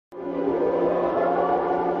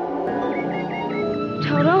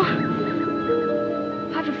Toto,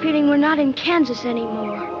 I have a feeling we're not in Kansas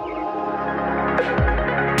anymore.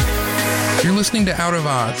 You're listening to Out of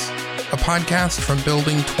Oz, a podcast from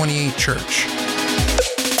Building 28 Church.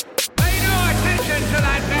 Pay no attention to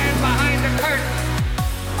that man behind the curtain.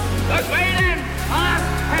 The great Oz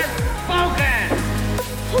has spoken.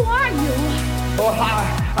 Who are you? Oh,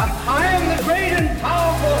 I am the great and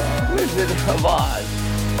powerful Wizard of Oz.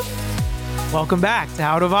 Welcome back to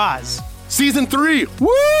Out of Oz. Season 3,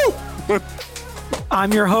 woo!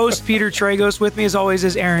 I'm your host, Peter Tragos. With me, as always,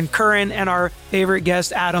 is Aaron Curran and our favorite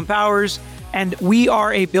guest, Adam Powers. And we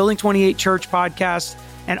are a Building 28 Church podcast.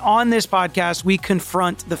 And on this podcast, we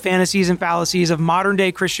confront the fantasies and fallacies of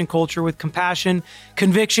modern-day Christian culture with compassion,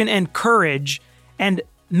 conviction, and courage. And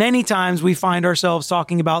many times we find ourselves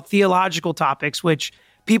talking about theological topics, which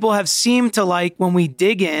people have seemed to like when we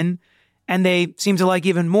dig in, and they seem to like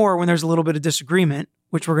even more when there's a little bit of disagreement,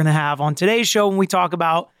 which we're going to have on today's show when we talk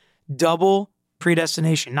about double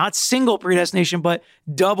predestination. Not single predestination, but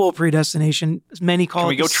double predestination. Many call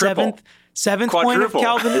it the seventh point of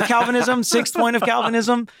Calvinism, sixth point of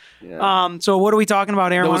Calvinism. Yeah. So what are we talking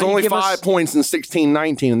about, Aaron? There was only 5 points in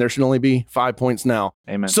 1619, and there should only be 5 points now.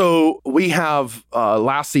 Amen. So we have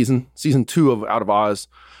last season 2 of Out of Oz.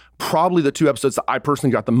 Probably the 2 episodes that I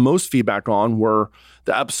personally got the most feedback on were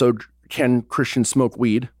the episode, Can Christians Smoke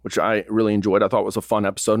Weed? Which I really enjoyed. I thought it was a fun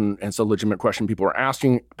episode, and it's a legitimate question people were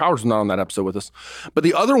asking. Powers was not on that episode with us. But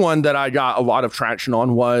the other one that I got a lot of traction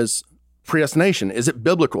on was predestination. Is it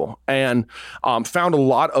biblical? And found a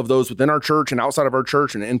lot of those within our church and outside of our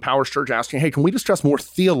church and in Powers Church asking, hey, can we discuss more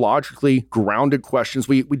theologically grounded questions?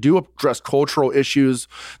 We do address cultural issues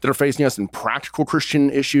that are facing us and practical Christian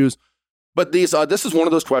issues. But this is one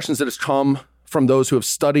of those questions that has come from those who have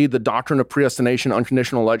studied the doctrine of predestination,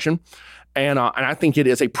 unconditional election. And I think it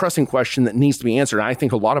is a pressing question that needs to be answered. And I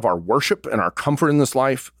think a lot of our worship and our comfort in this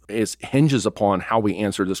life hinges upon how we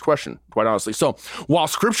answer this question, quite honestly. So while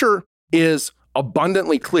Scripture is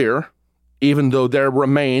abundantly clear, even though there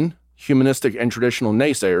remain humanistic and traditional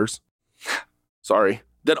naysayers,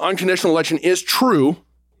 that unconditional election is true,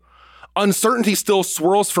 uncertainty still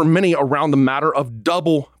swirls for many around the matter of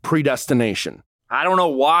double predestination. I don't know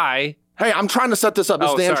why. Hey, I'm trying to set this up.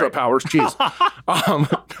 This is the intro, Powers. Jeez.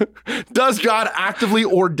 Does God actively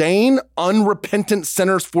ordain unrepentant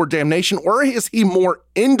sinners for damnation, or is he more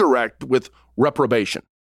indirect with reprobation?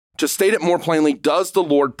 To state it more plainly, does the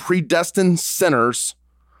Lord predestine sinners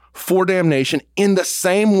for damnation in the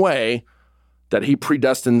same way that he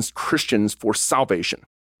predestines Christians for salvation?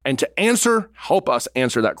 And to help us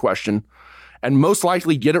answer that question, and most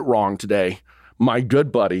likely get it wrong today, my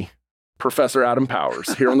good buddy, Professor Adam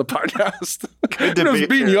Powers, here on the podcast. Good to be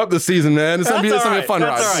beating you up this season, man. It's going to be a fun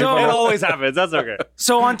ride. That's all right. It always happens. That's okay.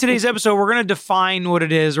 So on today's episode, we're going to define what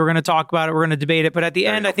it is. We're going to talk about it. We're going to debate it. But at the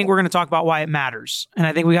end, I think we're going to talk about why it matters. And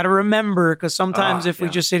I think we got to remember, because sometimes if we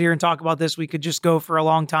just sit here and talk about this, we could just go for a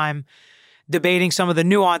long time debating some of the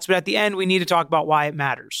nuance. But at the end, we need to talk about why it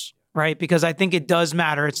matters, right? Because I think it does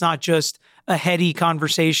matter. It's not just a heady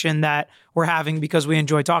conversation that we're having because we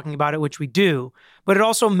enjoy talking about it, which we do, but it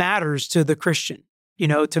also matters to the Christian. You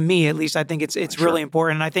know, to me, at least, I think it's really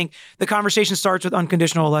important. And I think the conversation starts with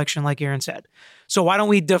unconditional election, like Aaron said. So why don't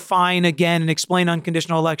we define again and explain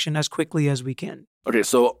unconditional election as quickly as we can? Okay,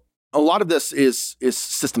 so a lot of this is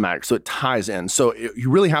systematic, so it ties in. So you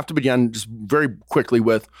really have to begin just very quickly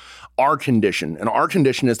with our condition. And our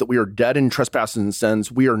condition is that we are dead in trespasses and sins.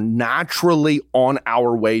 We are naturally on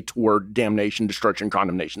our way toward damnation, destruction,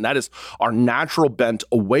 condemnation. That is our natural bent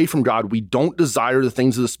away from God. We don't desire the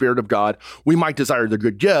things of the Spirit of God. We might desire the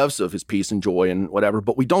good gifts of his peace and joy and whatever,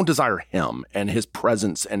 but we don't desire him and his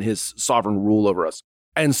presence and his sovereign rule over us.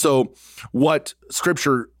 And so what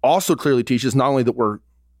Scripture also clearly teaches, not only that we're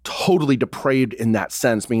totally depraved in that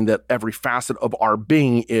sense, meaning that every facet of our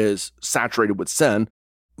being is saturated with sin,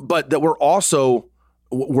 but that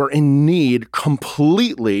we're in need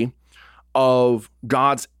completely of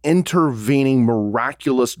God's intervening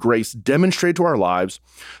miraculous grace demonstrated to our lives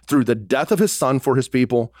through the death of his Son for his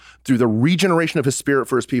people, through the regeneration of his Spirit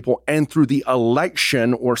for his people, and through the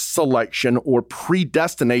election or selection or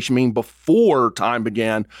predestination, meaning before time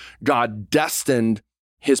began, God destined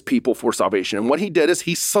his people for salvation. And what he did is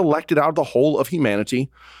he selected out of the whole of humanity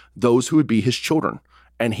those who would be his children.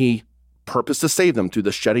 And he purposed to save them through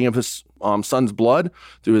the shedding of his Son's blood,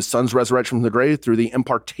 through his Son's resurrection from the grave, through the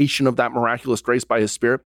impartation of that miraculous grace by his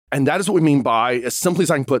Spirit. And that is what we mean by, as simply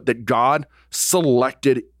as I can put, that God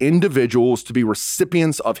selected individuals to be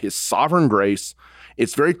recipients of his sovereign grace.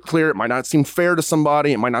 It's very clear. It might not seem fair to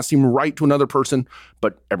somebody. It might not seem right to another person,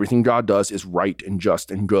 but everything God does is right and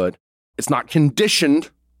just and good. It's not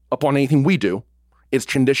conditioned upon anything we do. It's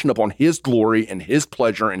conditioned upon his glory and his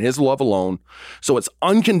pleasure and his love alone. So it's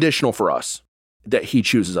unconditional for us that he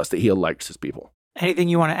chooses us, that he elects his people. Anything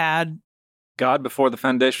you want to add? God, before the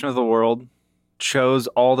foundation of the world, chose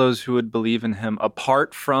all those who would believe in him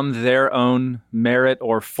apart from their own merit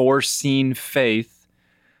or foreseen faith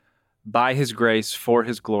by his grace for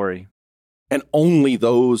his glory. And only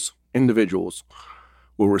those individuals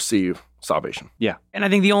will receive salvation. Yeah. And I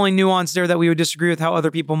think the only nuance there that we would disagree with how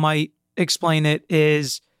other people might explain it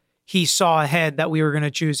is he saw ahead that we were going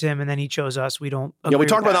to choose him and then he chose us. We don't agree We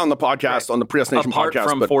talked with about that on the podcast, on the predestination Apart podcast.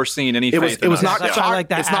 from but foreseeing any it was faith in us. not That's why I like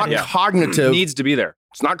that it's not added. cognitive. Needs to be there.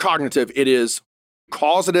 It's not cognitive. It is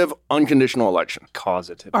causative, unconditional election.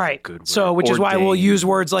 Causative. All is a right. good word. So, which is why we'll Ordained. use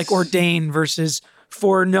words like ordain versus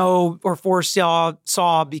foreknow or foresaw,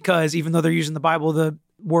 because even though they're using the Bible, the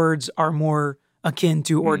words are more akin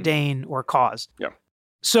to ordain or cause. Yeah.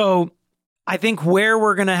 So I think where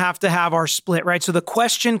we're going to have our split, right? So the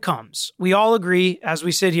question comes, we all agree as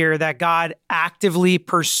we sit here that God actively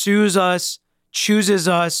pursues us, chooses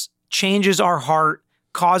us, changes our heart,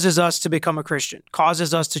 causes us to become a Christian,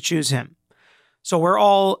 causes us to choose him. So we're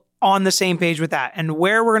all on the same page with that. And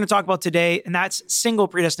where we're going to talk about today, and that's single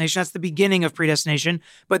predestination, that's the beginning of predestination.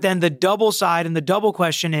 But then the double side and the double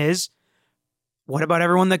question is, what about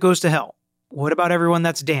everyone that goes to hell? What about everyone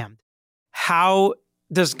that's damned? How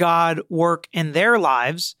does God work in their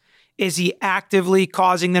lives? Is he actively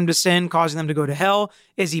causing them to sin, causing them to go to hell?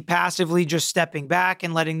 Is he passively just stepping back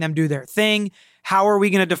and letting them do their thing? How are we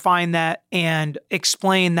going to define that and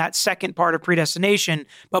explain that second part of predestination?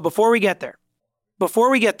 But before we get there,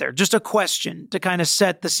 just a question to kind of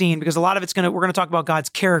set the scene, because a lot of we're going to talk about God's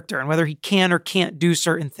character and whether he can or can't do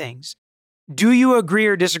certain things. Do you agree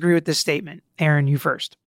or disagree with this statement? Aaron, you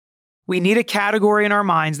first. We need a category in our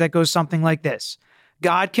minds that goes something like this.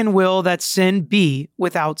 God can will that sin be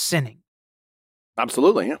without sinning.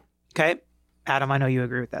 Absolutely, yeah. Okay. Adam, I know you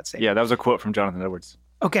agree with that statement. Yeah, that was a quote from Jonathan Edwards.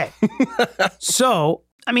 Okay. So,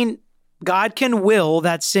 God can will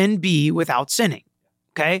that sin be without sinning.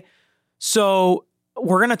 Okay. So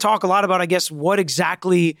we're going to talk a lot about, I guess, what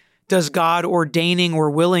exactly does God ordaining or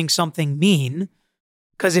willing something mean?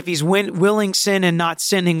 Because if he's willing sin and not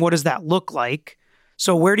sinning, what does that look like?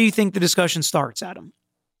 So where do you think the discussion starts, Adam,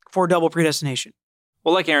 for double predestination?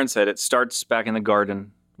 Well, like Aaron said, it starts back in the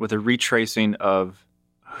garden with a retracing of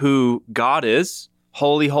who God is,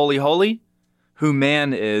 holy, holy, holy, who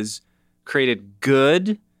man is, created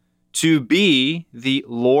good to be the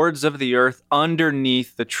lords of the earth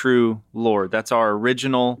underneath the true Lord. That's our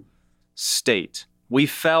original state. We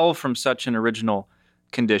fell from such an original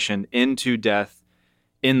condition into death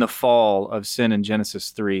in the fall of sin in Genesis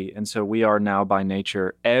 3. And so we are now by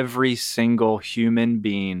nature, every single human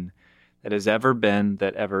being that has ever been,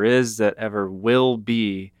 that ever is, that ever will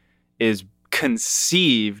be, is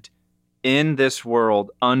conceived in this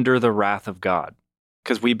world under the wrath of God.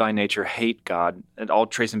 Because we by nature hate God, and all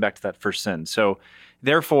tracing back to that first sin. So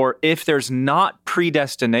therefore, if there's not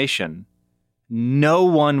predestination, no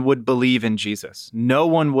one would believe in Jesus. No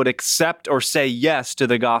one would accept or say yes to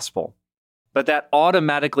the gospel. But that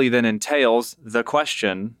automatically then entails the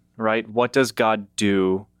question, right? What does God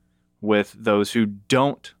do with those who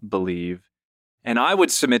don't believe? And I would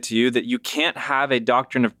submit to you that you can't have a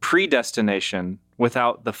doctrine of predestination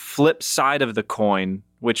without the flip side of the coin,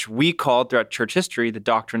 which we called throughout church history the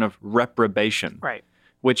doctrine of reprobation. Right.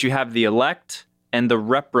 Which you have the elect and the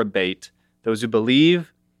reprobate, those who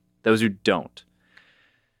believe, those who don't.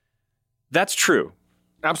 That's true.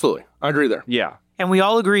 Absolutely. I agree there. Yeah. And we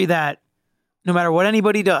all agree that no matter what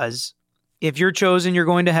anybody does, if you're chosen, you're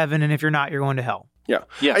going to heaven, and if you're not, you're going to hell. Yeah.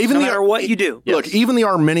 Yeah. Even No matter what you do. Look, even the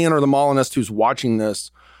Arminian or the Molinist who's watching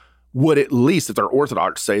this would at least, if they're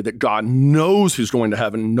Orthodox, say that God knows who's going to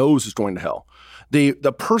heaven, knows who's going to hell.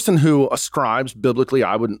 The person who ascribes biblically,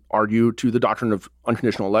 I would argue, to the doctrine of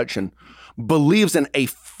unconditional election, believes in a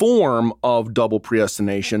form of double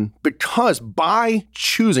predestination because by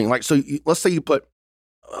choosing, let's say you put,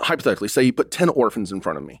 hypothetically, say you put 10 orphans in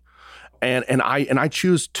front of me, and I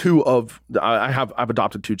choose I've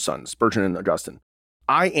adopted two sons, Spurgeon and Augustine.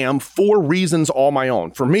 I am, for reasons all my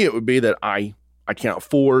own. For me, it would be that I can't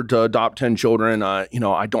afford to adopt 10 children. I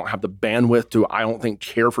don't have the bandwidth to, I don't think,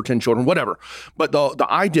 care for 10 children, whatever. But the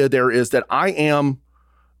idea there is that I am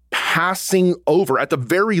passing over, at the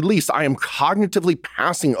very least, I am cognitively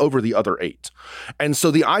passing over the other 8. And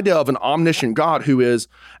so the idea of an omniscient God who is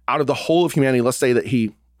out of the whole of humanity, let's say that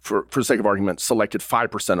he for the sake of argument, selected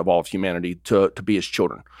 5% of all of humanity to be his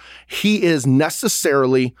children. He is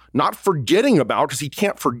necessarily not forgetting about, because he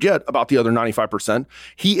can't forget about the other 95%.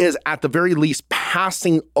 He is at the very least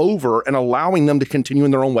passing over and allowing them to continue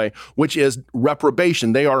in their own way, which is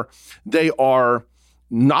reprobation. They are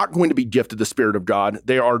not going to be gifted the Spirit of God.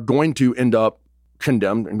 They are going to end up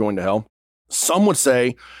condemned and going to hell. Some would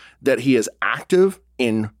say that he is active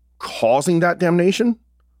in causing that damnation,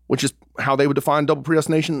 which is how they would define double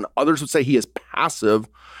predestination. Others would say he is passive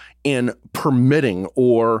in permitting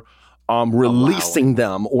or releasing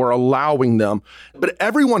them or allowing them. But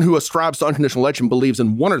everyone who ascribes to unconditional election believes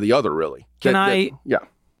in one or the other, really. Can I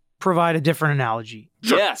provide a different analogy?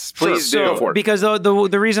 Sure. Yes, please do. Go for it. Because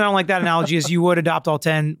the reason I don't like that analogy is you would adopt all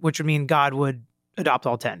 10, which would mean God would adopt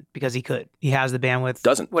all 10 because he could. He has the bandwidth.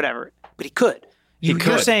 Doesn't. Whatever. But he could. You're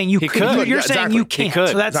could. saying you He could. could. You're Yeah, saying exactly. you He can't. could.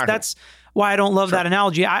 So that's why I don't love that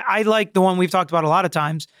analogy. I like the one we've talked about a lot of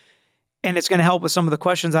times, and it's going to help with some of the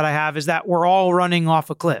questions that I have, is that we're all running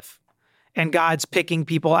off a cliff, and God's picking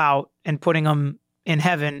people out and putting them in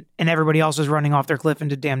heaven, and everybody else is running off their cliff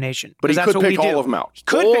into damnation. But he Because that's could what pick we do. all of them out. He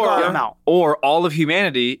could pick all of them out. Or all of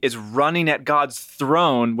humanity is running at God's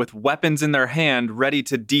throne with weapons in their hand, ready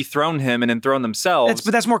to dethrone him and enthrone themselves.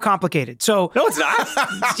 But that's more complicated. So no, it's not.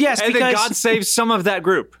 yes, And because then God saves some of that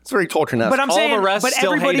group. It's very Tolkien-esque. but I'm all saying, the rest but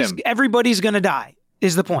still hate him. everybody's going to die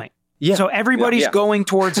is the point. Yeah. So everybody's Yeah. going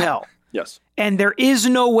towards hell. Yes. And there is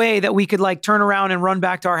no way that we could like turn around and run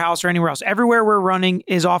back to our house or anywhere else. Everywhere we're running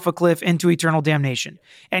is off a cliff into eternal damnation.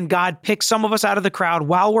 And God picks some of us out of the crowd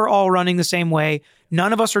while we're all running the same way.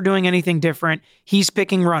 None of us are doing anything different. He's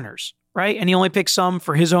picking runners, right? And he only picks some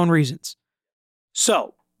for his own reasons.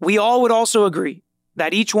 So we all would also agree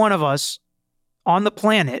that each one of us on the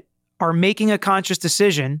planet are making a conscious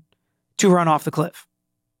decision to run off the cliff.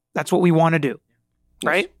 That's what we want to do,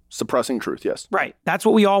 right? Suppressing truth, yes. Right. That's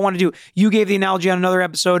what we all want to do. You gave the analogy on another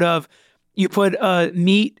episode of you put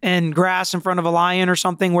meat and grass in front of a lion or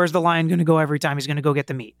something. Where's the lion going to go every time? He's going to go get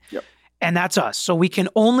the meat. Yep. And that's us. So we can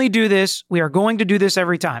only do this. We are going to do this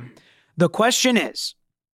every time. The question is,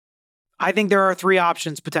 I think there are three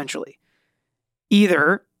options potentially.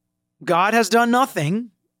 Either God has done nothing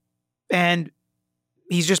and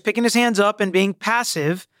he's just picking his hands up and being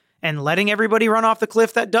passive and letting everybody run off the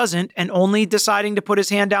cliff that doesn't, and only deciding to put his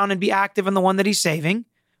hand down and be active in the one that he's saving,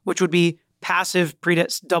 which would be passive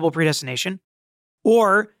double predestination,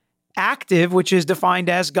 or active, which is defined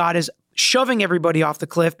as God is shoving everybody off the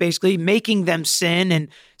cliff, basically making them sin and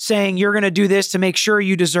saying, you're going to do this to make sure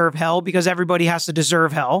you deserve hell because everybody has to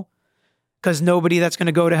deserve hell because nobody that's going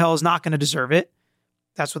to go to hell is not going to deserve it.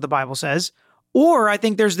 That's what the Bible says. Or I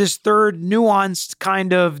think there's this third nuanced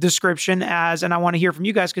kind of description as, and I want to hear from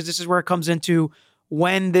you guys because this is where it comes into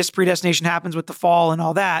when this predestination happens with the fall and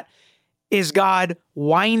all that, is God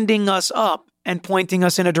winding us up and pointing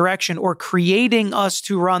us in a direction or creating us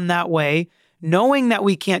to run that way, knowing that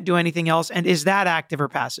we can't do anything else. And is that active or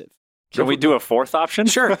passive? Can we do a fourth option?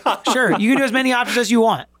 Sure. Sure. You can do as many options as you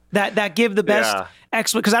want that give the best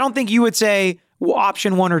explanation. Because I don't think you would say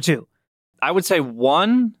option 1 or 2. I would say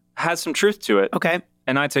 1 has some truth to it. Okay.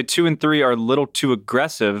 And I'd say 2 and 3 are a little too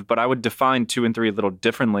aggressive, but I would define 2 and 3 a little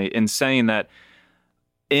differently in saying that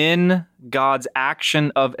in God's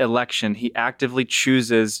action of election, he actively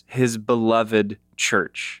chooses his beloved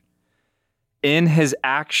church. In his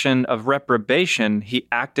action of reprobation, he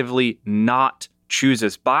actively not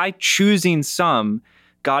chooses. By choosing some,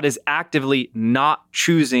 God is actively not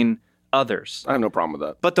choosing others. I have no problem with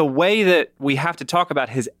that. But the way that we have to talk about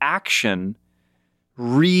his action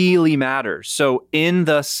really matters. So in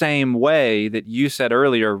the same way that you said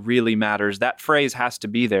earlier really matters, that phrase has to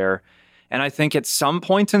be there. And I think at some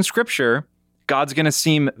point in Scripture, God's going to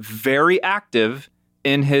seem very active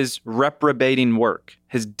in his reprobating work,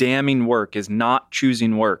 his damning work, his not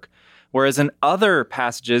choosing work. Whereas in other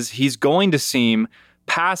passages, he's going to seem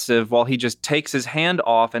passive while he just takes his hand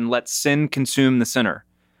off and lets sin consume the sinner.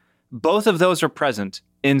 Both of those are present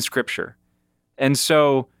in Scripture. And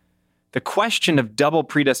so the question of double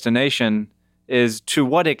predestination is, to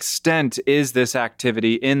what extent is this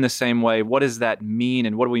activity in the same way? What does that mean,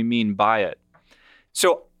 and what do we mean by it?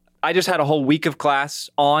 So I just had a whole week of class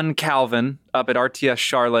on Calvin up at RTS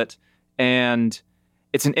Charlotte, and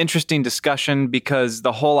it's an interesting discussion because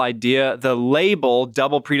the whole idea, the label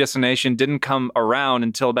double predestination didn't come around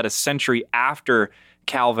until about a century after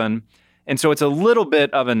Calvin. And so it's a little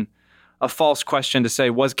bit of a false question to say,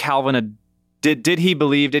 was Calvin did he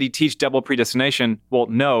believe, did he teach double predestination? Well,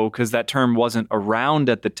 no, because that term wasn't around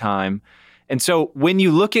at the time. And so when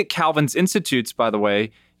you look at Calvin's Institutes, by the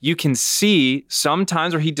way, you can see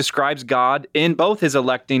sometimes where he describes God in both his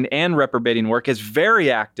electing and reprobating work as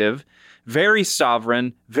very active, very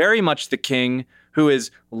sovereign, very much the king who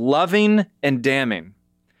is loving and damning.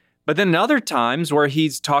 But then other times where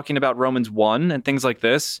he's talking about Romans 1 and things like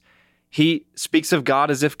this, he speaks of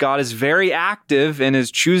God as if God is very active in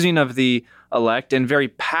his choosing of the elect and very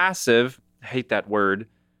passive. I hate that word.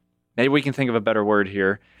 Maybe we can think of a better word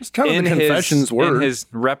here. It's kind of the confessions word. In his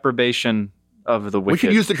reprobation of the wicked. We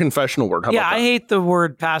could use the confessional word. How about that? I hate the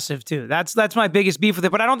word passive too. That's my biggest beef with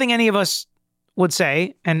it. But I don't think any of us would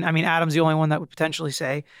say, and I mean, Adam's the only one that would potentially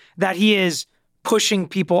say, that he is pushing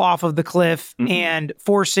people off of the cliff and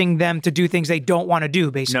forcing them to do things they don't want to do,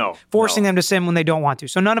 basically. Forcing them to sin when they don't want to.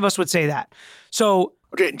 So none of us would say that. So,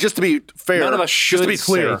 okay, just to be fair, none of us should just to be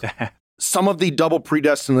clear, say that. Some of the double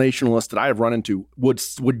predestinationalists that I have run into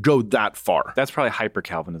would go that far. That's probably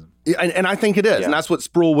hyper-Calvinism. And I think it is. Yeah. And that's what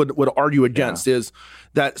Sproul would argue against is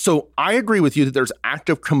that, so I agree with you that there's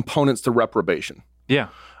active components to reprobation. Yeah.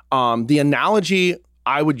 The analogy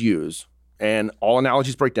I would use, and all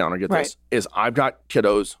analogies break down, I get this, is I've got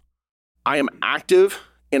kiddos. I am active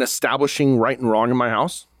in establishing right and wrong in my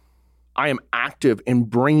house. I am active in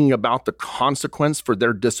bringing about the consequence for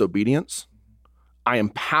their disobedience. I am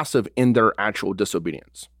passive in their actual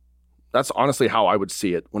disobedience. That's honestly how I would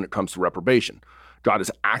see it when it comes to reprobation. God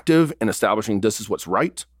is active in establishing this is what's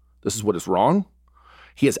right, this is what is wrong.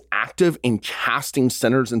 He is active in casting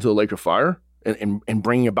sinners into the lake of fire and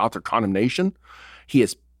bringing about their condemnation. He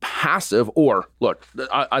is passive, or look,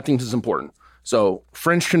 I think this is important. So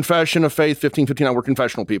French Confession of Faith, 1559, we're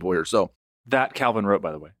confessional people here. So that Calvin wrote,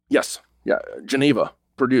 by the way. Yes. Yeah. Geneva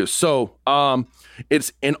produced. So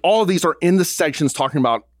it's, and all of these are in the sections talking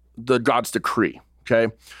about the God's decree.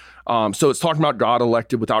 Okay. So it's talking about God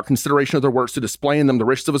elected without consideration of their works to display in them the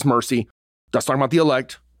riches of his mercy. That's talking about the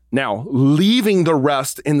elect. Now, leaving the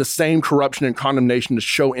rest in the same corruption and condemnation to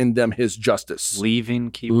show in them his justice.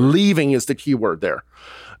 Leaving, keyword. Leaving is the key word there.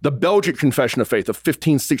 The Belgic Confession of Faith of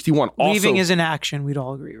 1561. Leaving is an action, we'd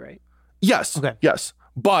all agree, right? Yes. Okay. Yes.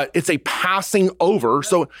 But it's a passing over.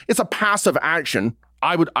 So it's a passive action.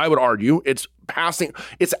 I would argue it's passing.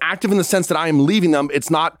 It's active in the sense that I am leaving them. It's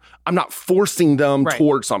not, I'm not forcing them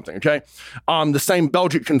towards something. Okay. The same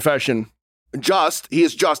Belgic Confession, he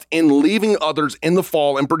is just in leaving others in the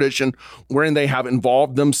fall and perdition wherein they have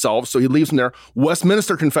involved themselves. So he leaves them there.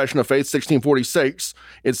 Westminster Confession of Faith, 1646,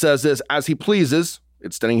 it says this, as he pleases,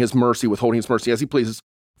 extending his mercy, withholding his mercy as he pleases,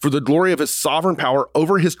 for the glory of his sovereign power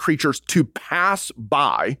over his creatures to pass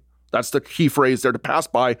by, that's the key phrase there, to pass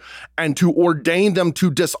by, and to ordain them to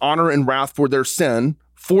dishonor and wrath for their sin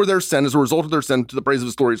as a result of their sin, to the praise of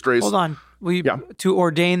his glorious grace. Hold on. To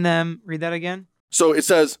ordain them, read that again? So it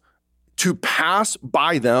says, to pass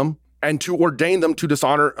by them and to ordain them to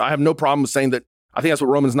dishonor. I have no problem with saying that. I think that's what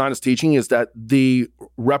Romans 9 is teaching, is that the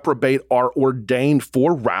reprobate are ordained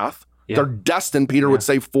for wrath. Yeah. They're destined, Peter would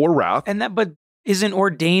say, for wrath. But isn't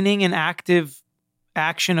ordaining an active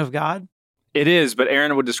action of God? It is, but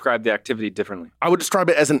Aaron would describe the activity differently. I would describe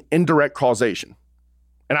it as an indirect causation.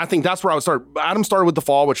 And I think that's where I would start. Adam started with the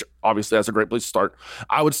fall, which obviously that's a great place to start.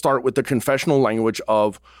 I would start with the confessional language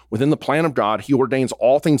of, within the plan of God, he ordains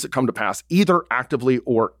all things that come to pass, either actively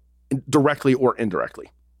or directly or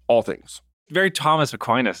indirectly. All things. Very Thomas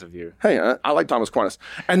Aquinas of you. Hey, I like Thomas Aquinas.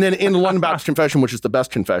 And then in the London Baptist Confession, which is the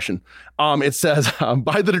best confession, it says,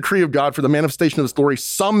 by the decree of God for the manifestation of his glory,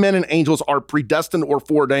 some men and angels are predestined or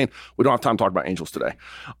foreordained. We don't have time to talk about angels today.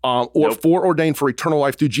 Or foreordained for eternal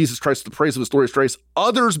life through Jesus Christ to the praise of his glorious grace.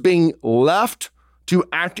 Others being left to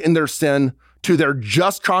act in their sin to their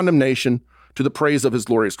just condemnation to the praise of his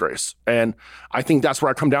glorious grace. And I think that's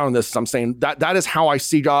where I come down on this. I'm saying that is how I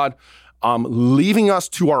see God. Leaving us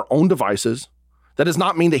to our own devices. That does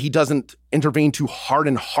not mean that he doesn't intervene to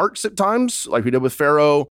harden hearts at times, like we did with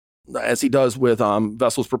Pharaoh, as he does with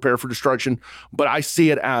vessels prepared for destruction. But I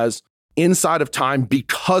see it as inside of time,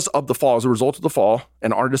 because of the fall, as a result of the fall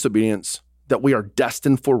and our disobedience, that we are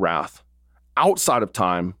destined for wrath. Outside of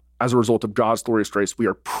time, as a result of God's glorious grace, we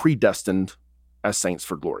are predestined as saints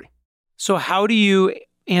for glory. So how do you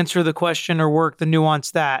answer the question or work the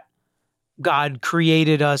nuance that God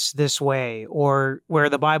created us this way, or where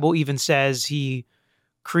the Bible even says he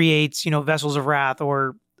creates, vessels of wrath,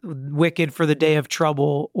 or wicked for the day of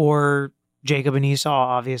trouble, or Jacob and Esau,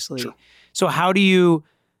 obviously. Sure. So how do you,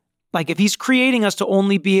 if he's creating us to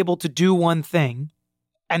only be able to do one thing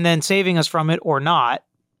and then saving us from it or not,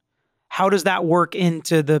 how does that work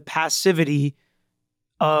into the passivity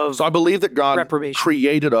of So I believe that God reprobation?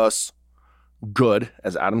 Created us good,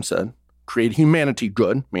 as Adam said, created humanity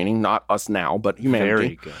good, meaning not us now, but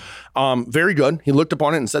humanity. Very good. Very good. He looked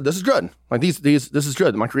upon it and said, this is good. Like this is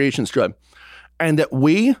good. My creation's good. And that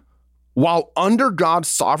we, while under God's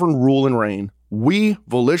sovereign rule and reign, we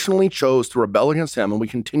volitionally chose to rebel against him, and we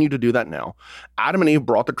continue to do that now. Adam and Eve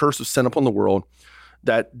brought the curse of sin upon the world,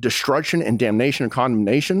 that destruction and damnation and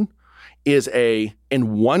condemnation is in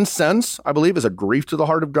one sense, I believe, is a grief to the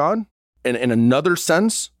heart of God. And in another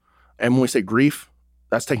sense, and when we say grief,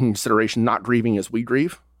 that's taking into consideration not grieving as we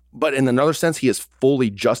grieve. But in another sense, he is fully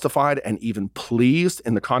justified and even pleased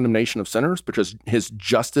in the condemnation of sinners because his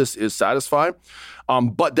justice is satisfied.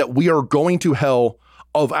 But that we are going to hell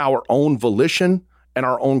of our own volition and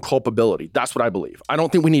our own culpability. That's what I believe. I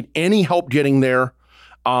don't think we need any help getting there.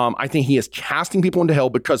 I think he is casting people into hell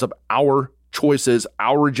because of our choices,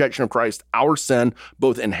 our rejection of Christ, our sin,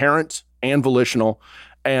 both inherent and volitional.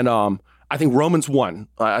 And I think Romans 1,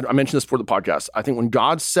 I mentioned this for the podcast. I think when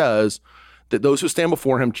God says that those who stand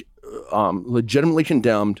before him legitimately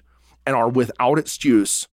condemned and are without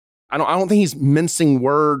excuse, I don't think he's mincing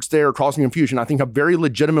words there, causing confusion. I think a very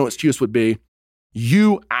legitimate excuse would be,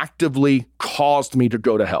 you actively caused me to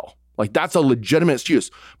go to hell. Like, that's a legitimate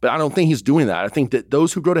excuse, but I don't think he's doing that. I think that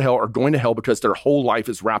those who go to hell are going to hell because their whole life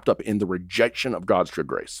is wrapped up in the rejection of God's good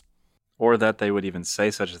grace. Or that they would even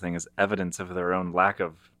say such a thing as evidence of their own lack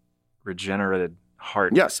of regenerated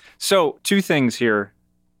heart. Yes. So 2 things here.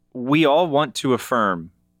 We all want to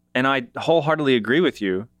affirm, and I wholeheartedly agree with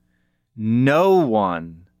you, no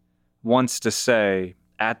one wants to say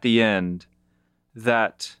at the end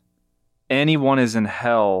that anyone is in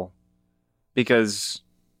hell because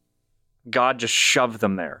God just shoved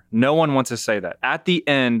them there. No one wants to say that. At the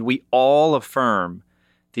end, we all affirm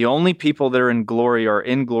the only people that are in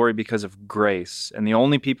glory because of grace, and the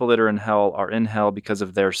only people that are in hell because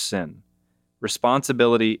of their sin.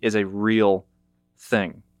 Responsibility is a real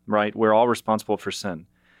thing, right? We're all responsible for sin.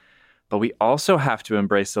 But we also have to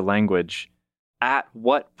embrace the language, at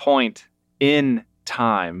what point in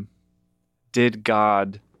time did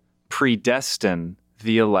God predestine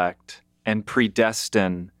the elect and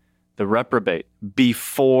predestine the reprobate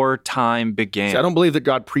before time began? See, I don't believe that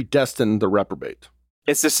God predestined the reprobate.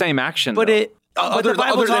 It's the same action, But though. Other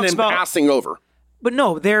than in passing over. But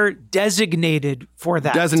no, they're designated for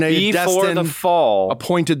that. Designated, before destined, the fall.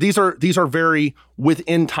 appointed. These are very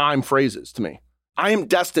within time phrases to me. I am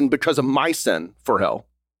destined because of my sin for hell.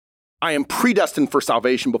 I am predestined for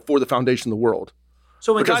salvation before the foundation of the world.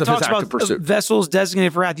 So when because God of his talks active about pursuit. vessels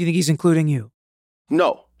designated for wrath, do you think he's including you?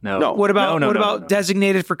 No. What about No.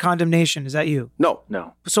 designated for condemnation? Is that you? No.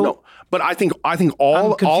 So No. But I think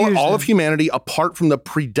all confused of then. humanity, apart from the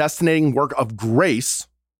predestinating work of grace,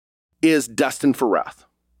 is destined for wrath.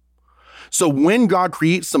 So when God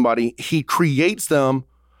creates somebody, he creates them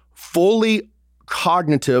fully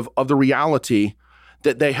cognitive of the reality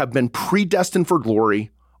that they have been predestined for glory,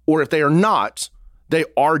 or if they are not, they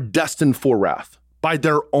are destined for wrath by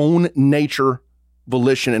their own nature,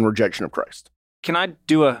 volition, and rejection of Christ. Can I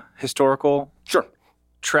do a historical Sure.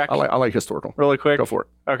 trek I like historical. really quick? Go for it.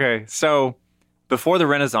 Okay, so before the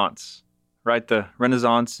Renaissance, right? The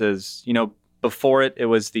Renaissance is, before it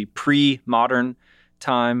was the pre-modern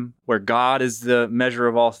time where God is the measure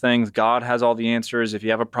of all things. God has all the answers. If you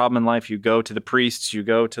have a problem in life, you go to the priests, you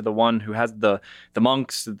go to the one who has the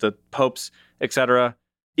monks, the popes, etc.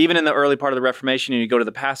 Even in the early part of the Reformation, you go to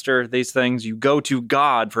the pastor, these things, you go to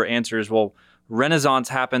God for answers. Well, Renaissance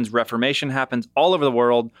happens, Reformation happens all over the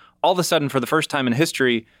world. All of a sudden, for the first time in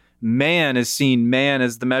history, man is seen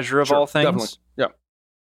as the measure of all things. Definitely. Yeah.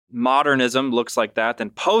 Modernism looks like that. Then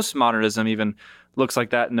postmodernism even looks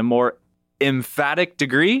like that in a more emphatic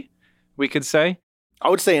degree, we could say. I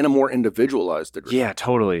would say in a more individualized degree. Yeah,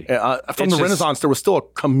 totally. From the Renaissance, there was still a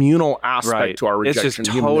communal aspect to our rejection. It's just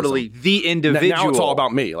of humanism. totally the individual. Now it's all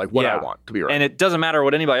about me, like what I want to be right. And it doesn't matter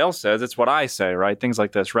what anybody else says. It's what I say, right? Things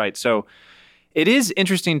like this, right? So it is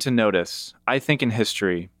interesting to notice, I think, in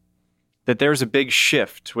history, that there's a big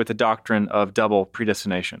shift with the doctrine of double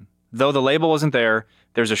predestination. Though the label wasn't there,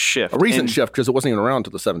 there's a shift. A recent shift because it wasn't even around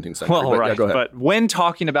until the 17th century. Well, but right. Yeah, go ahead. But when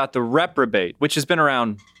talking about the reprobate, which has been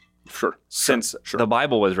around since Sure. the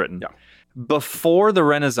Bible was written, Yeah. before the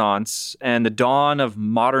Renaissance and the dawn of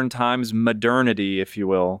modern times, modernity, if you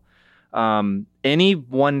will,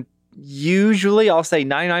 anyone, usually I'll say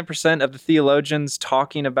 99% of the theologians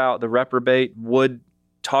talking about the reprobate would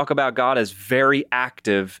talk about God as very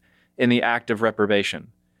active in the act of reprobation.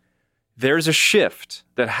 There's a shift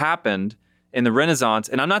that happened in the Renaissance,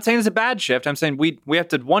 and I'm not saying it's a bad shift. I'm saying we have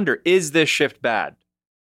to wonder, is this shift bad?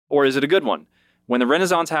 Or is it a good one? When the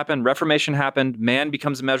Renaissance happened, Reformation happened, man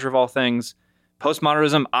becomes the measure of all things.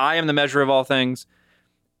 Postmodernism, I am the measure of all things.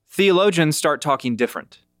 theologians start talking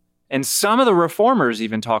different. And some of the reformers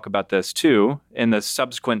even talk about this too in the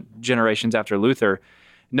subsequent generations after Luther.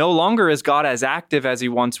 No longer is God as active as he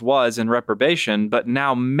once was in reprobation, but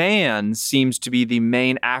now man seems to be the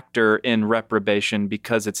main actor in reprobation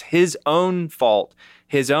because it's his own fault,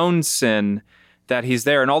 his own sin that he's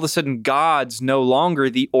there. And all of a sudden, God's no longer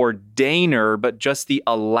the ordainer, but just the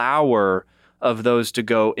allower of those to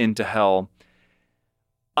go into hell.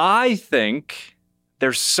 I think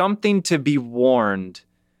there's something to be warned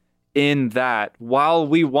in that while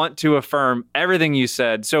we want to affirm everything you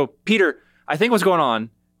said. So, Peter, I think what's going on,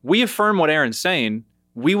 we affirm what Aaron's saying.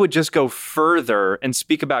 We would just go further and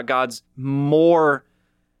speak about God's more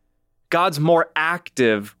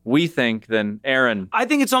active, we think, than Aaron. I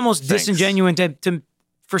think it's almost thinks. disingenuous to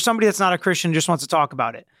for somebody that's not a Christian just wants to talk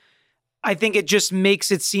about it. I think it just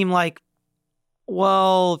makes it seem like,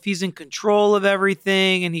 well, if he's in control of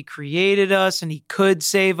everything and he created us and he could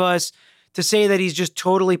save us, to say that he's just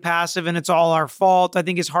totally passive and it's all our fault, I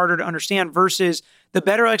think is harder to understand versus the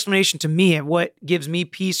better explanation to me and what gives me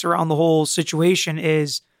peace around the whole situation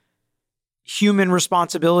is human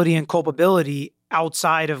responsibility and culpability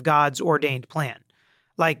outside of God's ordained plan.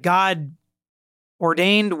 Like God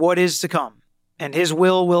ordained what is to come and his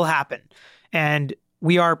will happen. And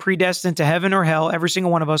we are predestined to heaven or hell, every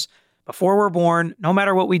single one of us, before we're born, no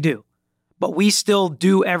matter what we do. But we still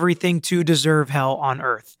do everything to deserve hell on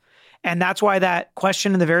earth. And that's why that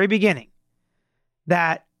question in the very beginning,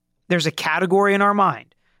 that there's a category in our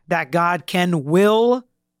mind that God can will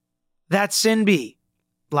that sin be,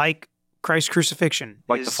 like Christ's crucifixion,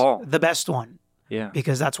 Like the fall. the best one. Yeah.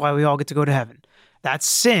 Because that's why we all get to go to heaven. That's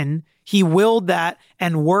sin. He willed that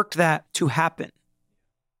and worked that to happen.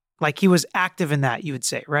 Like he was active in that, you would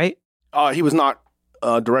say, right? He was not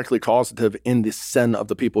directly causative in the sin of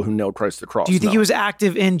the people who nailed Christ to the cross. Do you think no. he was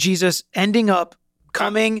active in Jesus ending up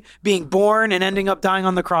coming, being born, and ending up dying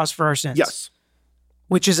on the cross for our sins? Yes.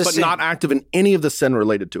 Which is a But sin. not active in any of the sin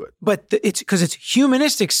related to it. But it's because it's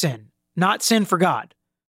humanistic sin, not sin for God.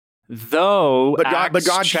 Though, But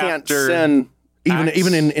God can't sin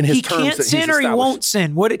even in his He terms can't that sin he's or he established. won't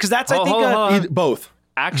sin. What? Because that's, I think, Hold on. Both.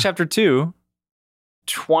 Acts chapter 2,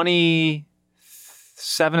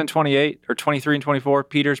 27 and 28, or 23 and 24,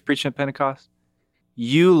 Peter's preaching at Pentecost.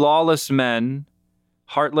 You lawless men,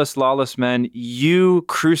 heartless, lawless men, you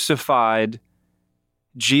crucified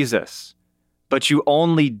Jesus, but you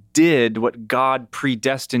only did what God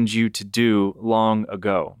predestined you to do long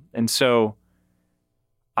ago. And so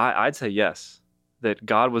I'd say yes, that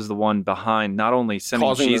God was the one behind not only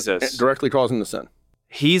sending Jesus. Directly causing the sin.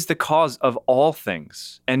 He's the cause of all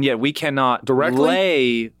things. And yet we cannot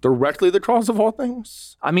Directly the cause of all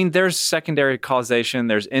things? I mean, there's secondary causation,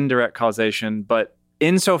 there's indirect causation, but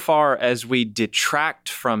insofar as we detract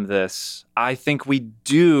from this, I think we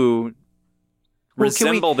do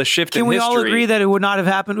resemble the shift in history. history. Can we all agree that it would not have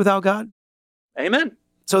happened without God? Amen.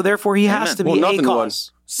 So therefore he has to be a nothing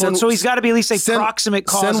cause. was. So he's got to be at least a proximate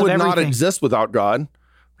cause sin of would everything. not exist without God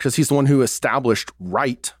because he's the one who established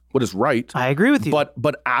what is right. I agree with you.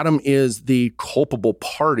 But Adam is the culpable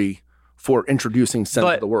party for introducing sin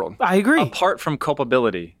to the world. I agree. Apart from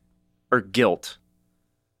culpability or guilt,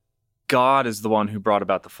 God is the one who brought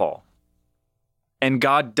about the fall. And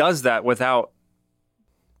God does that without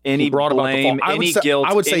any blame, any guilt,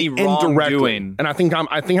 I would say any indirectly, wrongdoing. and I think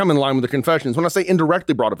I'm in line with the confessions when I say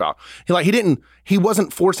indirectly brought about. He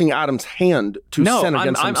wasn't forcing Adam's hand to sin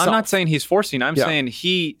against himself. I'm not saying he's forcing. I'm saying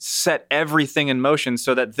he set everything in motion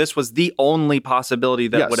so that this was the only possibility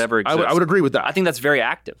that would ever exist. I would agree with that. I think that's very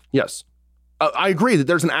active. Yes, I agree that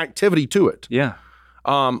there's an activity to it. Yeah.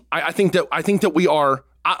 I think that we are.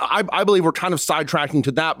 I believe we're kind of sidetracking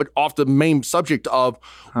to that, but off the main subject of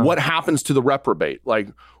what happens to the reprobate.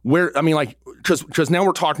 Because now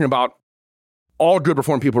we're talking about all good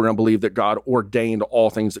Reformed people are going to believe that God ordained all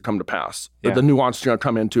things that come to pass. Yeah. The nuance you're going to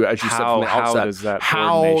come into, as you said from the outset. How does that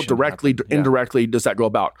how ordination directly, happen? Yeah. indirectly does that go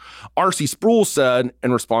about? R.C. Sproul said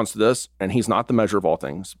in response to this, and he's not the measure of all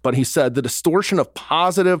things, but he said the distortion of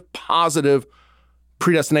positive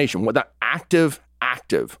predestination, what that active,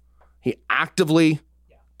 he actively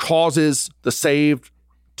causes the saved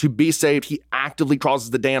to be saved. He actively causes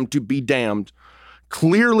the damned to be damned.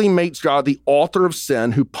 Clearly makes God the author of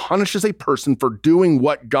sin who punishes a person for doing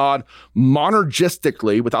what God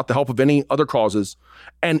monergistically, without the help of any other causes,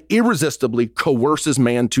 and irresistibly coerces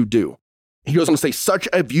man to do. He goes on to say, such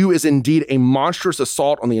a view is indeed a monstrous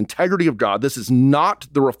assault on the integrity of God. This is not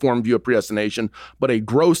the Reformed view of predestination, but a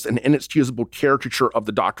gross and inexcusable caricature of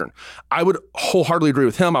the doctrine. I would wholeheartedly agree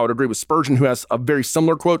with him. I would agree with Spurgeon, who has a very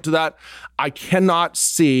similar quote to that. I cannot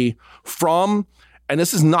see from And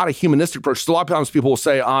this is not a humanistic approach. So a lot of times people will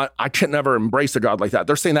say, I can never embrace a God like that.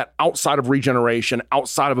 They're saying that outside of regeneration,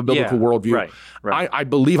 outside of a biblical worldview. Right. I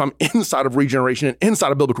believe I'm inside of regeneration and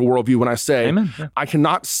inside of biblical worldview when I say, Amen. Yeah. I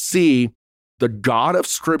cannot see the God of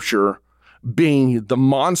Scripture being the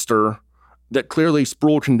monster that clearly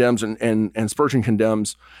Sproul condemns and Spurgeon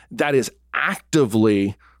condemns, that is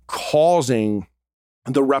actively causing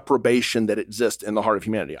the reprobation that exists in the heart of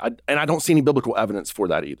humanity. And I don't see any biblical evidence for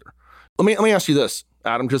that either. Let me ask you this,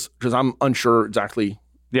 Adam, because I'm unsure exactly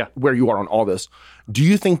where you are on all this. Do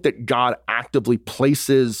you think that God actively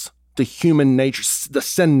places the human nature, the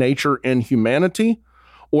sin nature in humanity,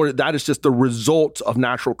 or that is just the result of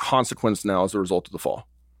natural consequence now as a result of the fall?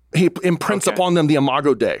 He imprints upon them the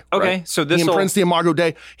Imago Dei. Okay, right? so this he imprints the Imago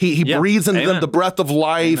Dei. He breathes into them the breath of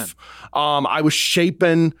life. I was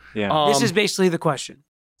shapen. Yeah. This is basically the question.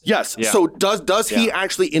 Yes. Yeah. So does he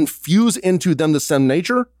actually infuse into them the sin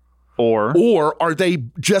nature? Or are they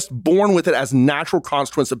just born with it as natural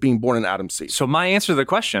consequence of being born in Adam's seed? So my answer to the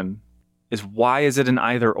question is, why is it an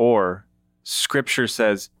either or? Scripture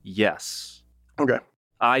says yes. Okay.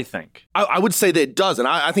 I think. I would say that it doesn't.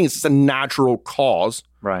 I think it's just a natural cause.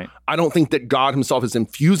 Right. I don't think that God himself is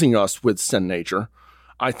infusing us with sin nature.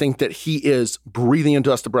 I think that he is breathing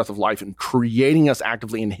into us the breath of life and creating us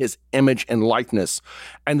actively in his image and likeness,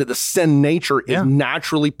 and that the sin nature is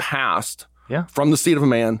naturally passed from the seed of a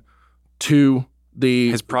man to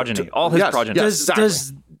his progeny, all his progeny.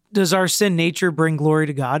 Yes, Does our sin nature bring glory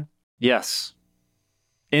to God? Yes.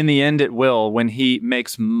 In the end, it will, when he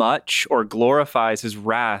makes much or glorifies his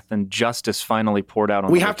wrath and justice finally poured out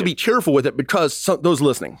on We the have to wicked. be careful with it, because those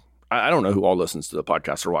listening, I don't know who all listens to the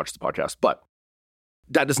podcast or watches the podcast, but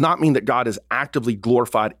that does not mean that God is actively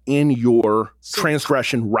glorified in your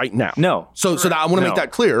transgression right now. No. So that I want to make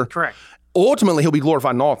that clear. Correct. Ultimately, he'll be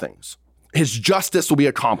glorified in all things. His justice will be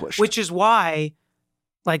accomplished. Which is why,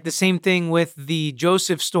 like the same thing with the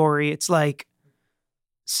Joseph story, it's like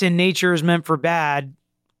sin nature is meant for bad.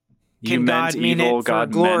 Can God mean evil, it for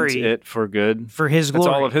God glory? meant it for good. For his glory.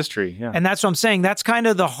 That's all of history, yeah. And that's what I'm saying. That's kind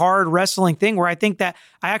of the hard wrestling thing, where I think that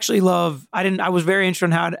I actually love, I was very interested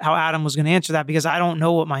in how Adam was going to answer that, because I don't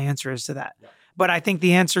know what my answer is to that. Yeah. But I think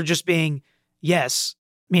the answer just being yes,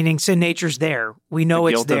 meaning sin nature's there. We know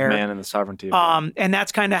it's there. The guilt of man and the sovereignty of God. And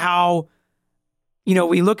that's kind of how,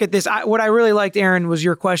 we look at this. What I really liked, Aaron, was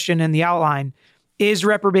your question in the outline. Is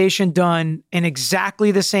reprobation done in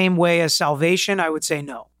exactly the same way as salvation? I would say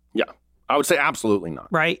no. Yeah, I would say absolutely not.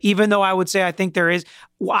 Right? Even though I would say I think there is,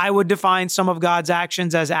 I would define some of God's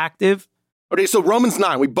actions as active. Okay, so Romans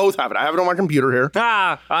 9, we both have it. I have it on my computer here.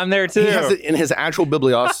 I'm there too. He has it in his actual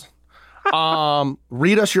Biblios.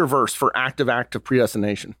 Read us your verse for active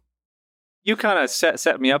predestination. You kind of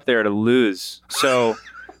set me up there to lose. So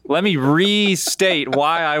let me restate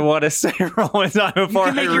why I want to say Romans 9 before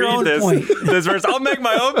I read this verse. I'll make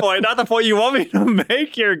my own point, not the point you want me to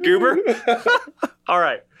make here, goober. All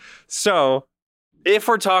right. So if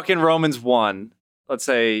we're talking Romans 1, let's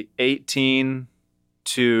say 18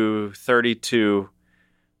 to 32,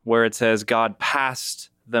 where it says God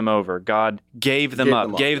passed them over. God gave them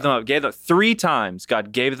up. 3 times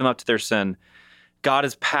God gave them up to their sin. God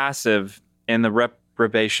is passive in the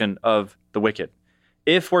reprobation of the wicked.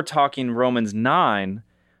 If we're talking Romans 9,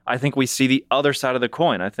 I think we see the other side of the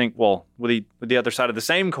coin. I think, with the other side of the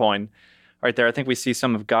same coin, right there, I think we see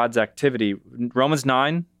some of God's activity. Romans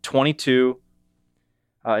 9, 22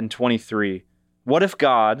 and 23. What if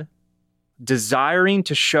God, desiring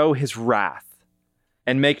to show his wrath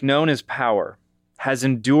and make known his power, has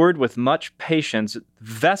endured with much patience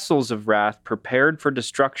vessels of wrath prepared for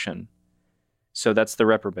destruction? So that's the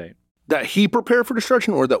reprobate. That he prepared for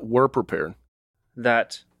destruction, or that were prepared?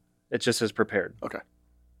 That it just says prepared. Okay.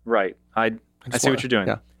 Right. I see what you're doing.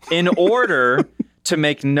 Yeah. In order to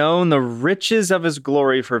make known the riches of his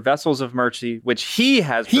glory for vessels of mercy, which he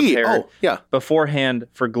has prepared beforehand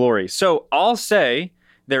for glory. So I'll say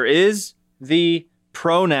there is the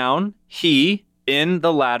pronoun he in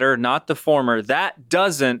the latter, not the former. That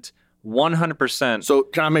doesn't 100%. So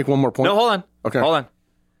can I make one more point? No, hold on. Okay. Hold on.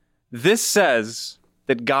 This says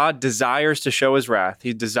that God desires to show his wrath.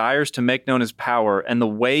 He desires to make known his power. And the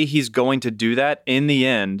way he's going to do that in the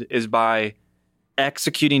end is by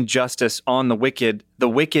executing justice on the wicked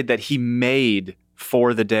that he made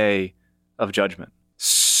for the day of judgment,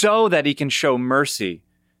 so that he can show mercy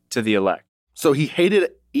to the elect. So he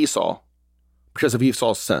hated Esau because of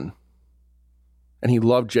Esau's sin, and he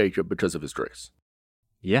loved Jacob because of his grace.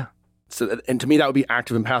 Yeah. So, and to me, that would be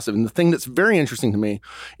active and passive. And the thing that's very interesting to me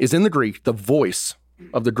is in the Greek, the voice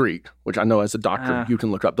of the Greek, which I know as a doctor you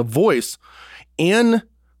can look up, the voice in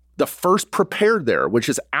the first prepared there, which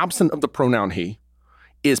is absent of the pronoun he,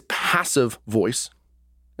 is passive voice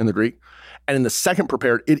in the Greek. And in the second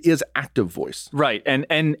prepared, it is active voice. Right.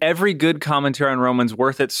 And every good commentary on Romans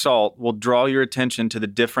worth its salt will draw your attention to the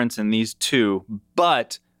difference in these two.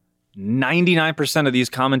 But 99% of these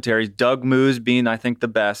commentaries, Doug Moose being, I think, the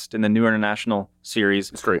best in the New International Series,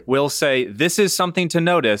 That's great. will say this is something to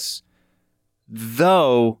notice,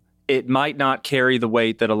 though it might not carry the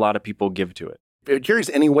weight that a lot of people give to it. If it carries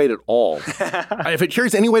any weight at all, I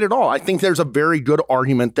think there's a very good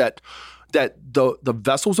argument that the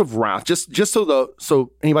vessels of wrath, just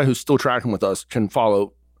so anybody who's still tracking with us can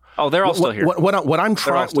follow. Oh, they're all still here. What I'm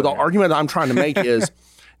trying, with the argument that I'm trying to make is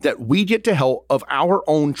that we get to hell of our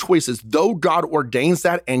own choices. Though God ordains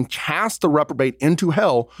that and casts the reprobate into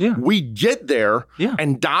hell, we get there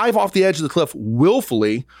and dive off the edge of the cliff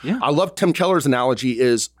willfully. Yeah. I love Tim Keller's analogy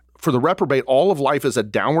is, for the reprobate, all of life is a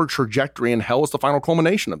downward trajectory, and hell is the final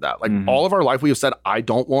culmination of that. Like all of our life, we have said, I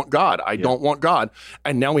don't want God. I don't want God.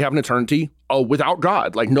 And now we have an eternity without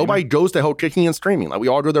God. Like nobody goes to hell kicking and screaming. Like we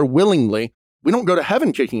all go there willingly. We don't go to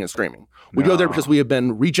heaven kicking and screaming. We go there because we have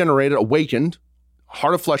been regenerated, awakened,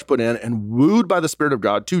 heart of flesh put in, and wooed by the Spirit of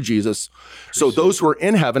God to Jesus. So those who are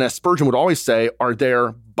in heaven, as Spurgeon would always say, are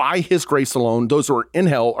there by his grace alone. Those who are in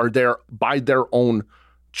hell are there by their own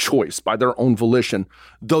choice, by their own volition,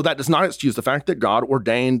 though that does not excuse the fact that God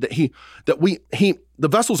ordained that the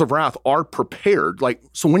vessels of wrath are prepared. Like,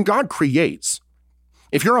 so when God creates,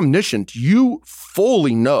 if you're omniscient, you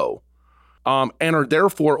fully know, and are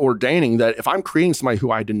therefore ordaining that if I'm creating somebody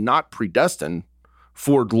who I did not predestine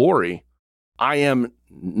for glory, I am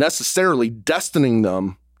necessarily destining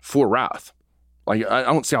them for wrath. Like, I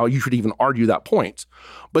don't see how you could even argue that point,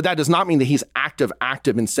 but that does not mean that he's active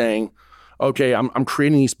in saying, okay, I'm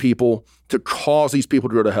creating these people to cause these people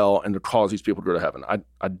to go to hell and to cause these people to go to heaven.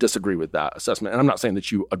 I disagree with that assessment. And I'm not saying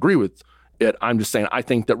that you agree with it. I'm just saying I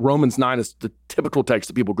think that Romans 9 is the typical text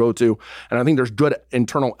that people go to. And I think there's good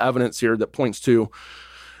internal evidence here that points to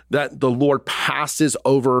that the Lord passes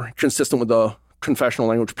over, consistent with the confessional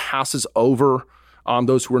language, passes over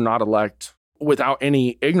those who are not elect without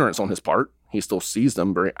any ignorance on his part. He still sees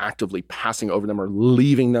them very actively passing over them or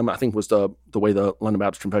leaving them, I think was the way the London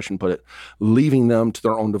Baptist Confession put it, leaving them to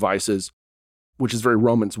their own devices, which is very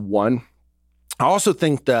Romans 1. I also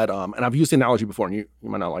think that, and I've used the analogy before, and you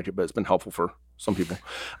might not like it, but it's been helpful for some people,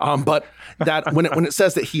 but that when it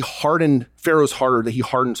says that he hardened Pharaoh's heart, or that he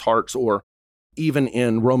hardens hearts, or even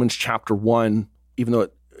in Romans chapter 1, even though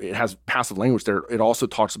it has passive language there, it also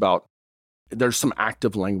talks about there's some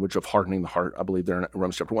active language of hardening the heart, I believe, there in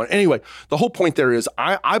Romans chapter 1. Anyway, the whole point there is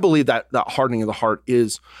I believe that hardening of the heart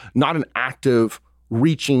is not an active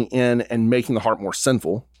reaching in and making the heart more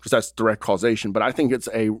sinful, because that's direct causation, but I think it's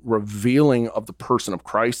a revealing of the person of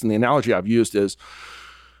Christ. And the analogy I've used is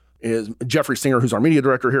Jeffrey Singer, who's our media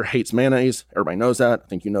director here, hates mayonnaise. Everybody knows that. I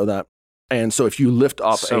think you know that. And so if you lift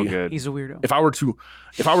up he's a weirdo. If I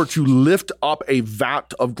were to lift up a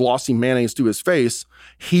vat of glossy mayonnaise to his face,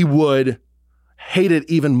 he would hate it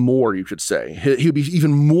even more, you could say. He would be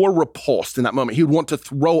even more repulsed in that moment. He would want to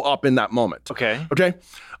throw up in that moment. Okay.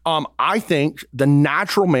 I think the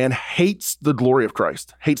natural man hates the glory of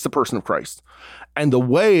Christ, hates the person of Christ. And the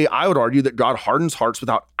way I would argue that God hardens hearts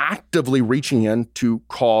without actively reaching in to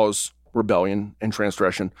cause rebellion and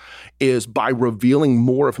transgression is by revealing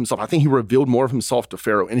more of himself. I think he revealed more of himself to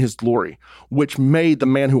Pharaoh in his glory, which made the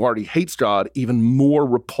man who already hates God even more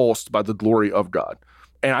repulsed by the glory of God.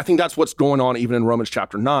 And I think that's what's going on even in Romans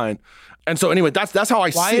chapter 9. And so anyway, that's how I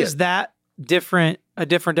see it. Why is that a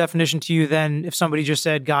different definition to you than if somebody just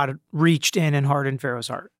said God reached in and hardened Pharaoh's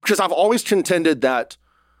heart? Because I've always contended that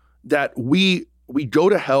we go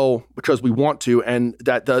to hell because we want to, and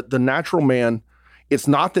that the natural man, it's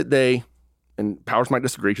not that they, and Powers might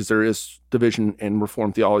disagree because there is division in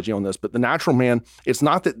Reformed theology on this, but the natural man, it's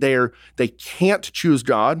not that they can't choose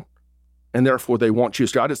God and therefore they won't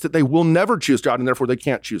choose God. It's that they will never choose God and therefore they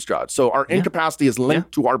can't choose God. So our incapacity is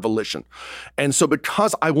linked to our volition. And so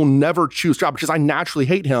because I will never choose God, because I naturally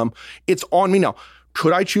hate him, it's on me now.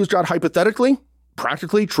 Could I choose God hypothetically,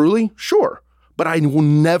 practically, truly? Sure. But I will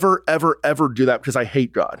never, ever, ever do that because I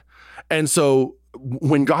hate God. And so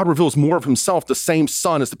when God reveals more of himself, the same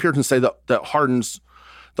sun, as the Puritans say, that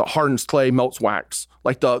hardens clay, melts wax.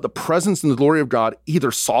 Like the presence and the glory of God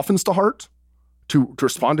either softens the heart to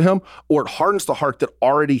respond to him, or it hardens the heart that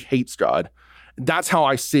already hates God. That's how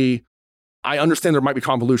I understand there might be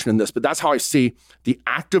convolution in this, but that's how I see the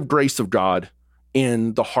active grace of God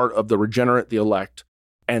in the heart of the regenerate, the elect,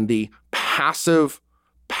 and the passive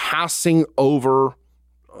passing over,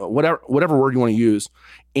 whatever word you want to use,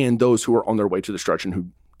 in those who are on their way to destruction, who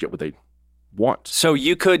get what they want. So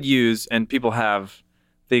you could use, and people have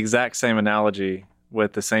the exact same analogy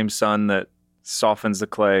with the same sun that softens the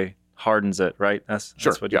clay, hardens it, right? That's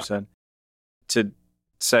what you said. To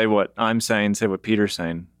say what I'm saying, say what Peter's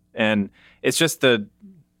saying. And it's just the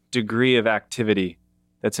degree of activity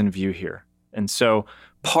that's in view here. And so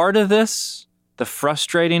part of this, the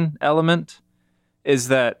frustrating element, is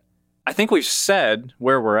that I think we've said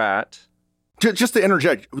where we're at. Just to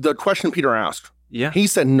interject, the question Peter asked, Yeah. he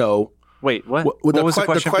said no. Wait, what? What was the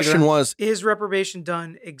question? The question was, is reprobation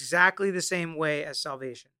done exactly the same way as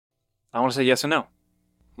salvation? I want to say yes and no.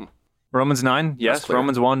 Romans 9, yes. clear.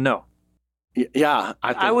 Romans 1, no. yeah,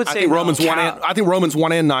 I would say think no. Romans 1 and, I think Romans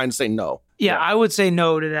 1 and 9 say no. Yeah, I would say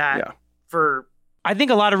no to that. Yeah. For I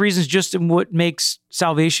think a lot of reasons, just in what makes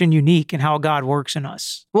salvation unique and how God works in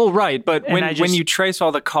us. Well, right, but And when you trace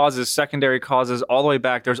all the causes, secondary causes, all the way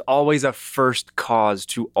back, there's always a first cause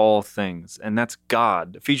to all things, and that's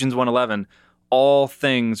God. Ephesians 1:11, all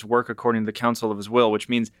things work according to the counsel of his will, which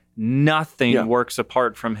means nothing works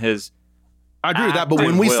apart from his I agree with that, but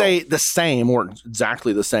when we will. say the same or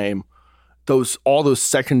exactly the same, all those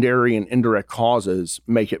secondary and indirect causes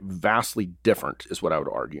make it vastly different, is what I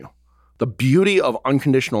would argue. The beauty of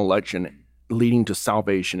unconditional election leading to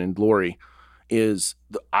salvation and glory is,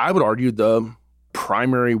 I would argue, the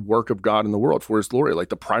primary work of God in the world for his glory. Like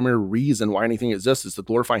the primary reason why anything exists is to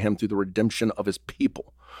glorify him through the redemption of his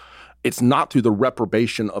people. It's not through the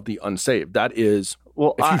reprobation of the unsaved. That is,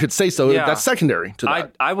 if you could say so, that's secondary to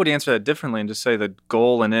that. I would answer that differently and just say the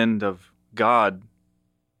goal and end of God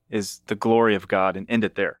is the glory of God and end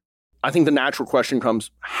it there. I think the natural question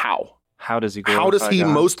comes, how? How does he glorify How does he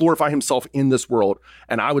God? most glorify himself in this world?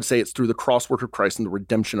 And I would say it's through the cross work of Christ and the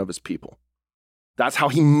redemption of his people. That's how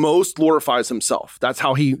he most glorifies himself. That's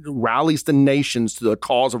how he rallies the nations to the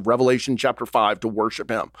cause of Revelation chapter 5 to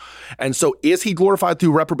worship him. And so is he glorified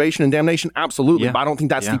through reprobation and damnation? Absolutely. Yeah. But I don't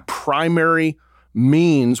think that's the primary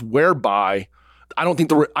means whereby I don't think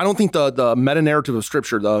the meta narrative of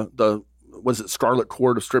Scripture, the scarlet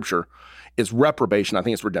cord of Scripture, is reprobation. I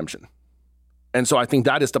think it's redemption. And so I think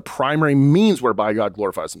that is the primary means whereby God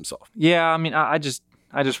glorifies himself. Yeah, I mean, I just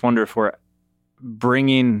wonder if we're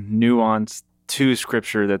bringing nuance to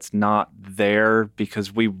Scripture that's not there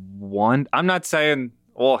because we want. I'm not saying,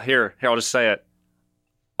 well, here, I'll just say it.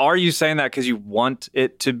 Are you saying that because you want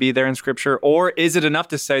it to be there in Scripture? Or is it enough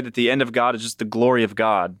to say that the end of God is just the glory of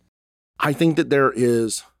God? I think that there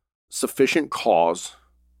is sufficient cause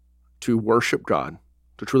to worship God,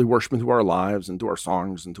 to truly worship him through our lives and through our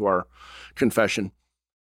songs and through our confession.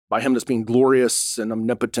 By him just being glorious and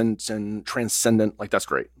omnipotent and transcendent, like that's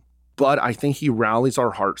great. But I think he rallies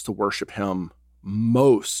our hearts to worship him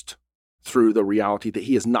most through the reality that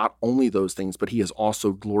he is not only those things, but he is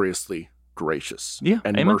also gloriously gracious and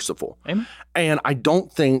amen. merciful. Amen. And I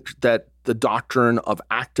don't think that the doctrine of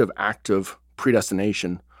active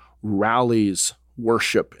predestination rallies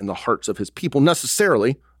worship in the hearts of his people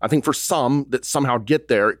necessarily. I think for some that somehow get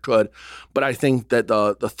there, it could. But I think that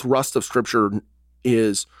the thrust of Scripture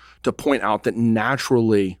is to point out that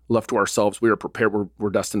naturally left to ourselves, we are prepared.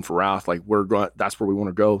 We're destined for wrath. Like we're going, that's where we want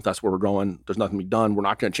to go. That's where we're going. There's nothing to be done. We're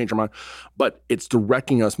not going to change our mind. But it's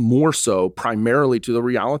directing us more so primarily to the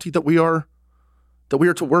reality that we are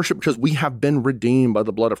to worship because we have been redeemed by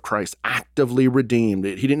the blood of Christ, actively redeemed.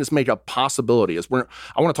 He didn't just make a possibility. I want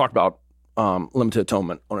to talk about limited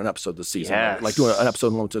atonement on an episode this season, yes. like doing an episode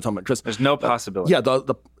on limited atonement because there's no possibility. Yeah,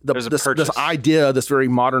 this idea, this very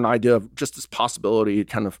modern idea of just this possibility,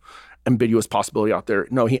 kind of ambiguous possibility out there.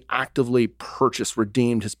 No, he actively purchased,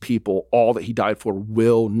 redeemed his people. All that he died for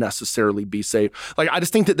will necessarily be saved. Like I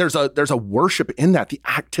just think that there's a worship in that, the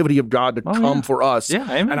activity of God to come for us. Yeah,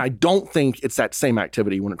 amen. And I don't think it's that same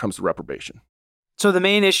activity when it comes to reprobation. So the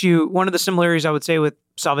main issue, one of the similarities I would say with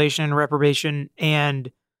salvation and reprobation,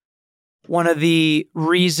 and one of the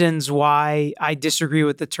reasons why I disagree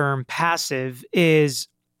with the term passive is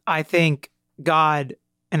I think God,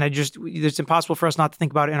 and it's impossible for us not to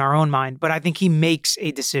think about it in our own mind, but I think he makes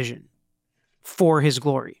a decision for his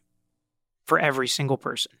glory for every single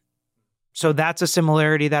person. So that's a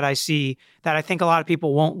similarity that I see that I think a lot of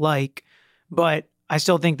people won't like, but I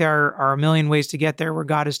still think there are a million ways to get there where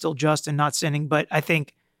God is still just and not sinning. But I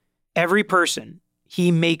think every person,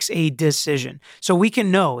 he makes a decision. So we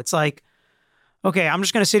can know, it's like, okay, I'm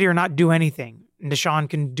just going to sit here and not do anything. And Deshaun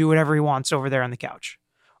can do whatever he wants over there on the couch.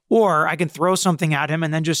 Or I can throw something at him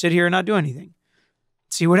and then just sit here and not do anything.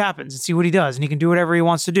 See what happens and see what he does. And he can do whatever he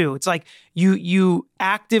wants to do. It's like you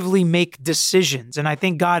actively make decisions. And I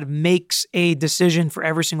think God makes a decision for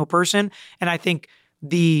every single person. And I think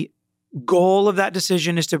the goal of that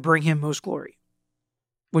decision is to bring him most glory.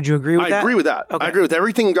 Would you agree with that? I agree with that. Okay. I agree with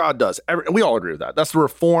everything God does. We all agree with that. That's the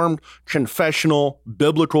Reformed, confessional,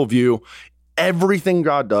 biblical view. Everything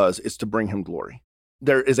God does is to bring him glory.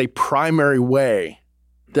 There is a primary way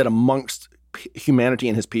that amongst humanity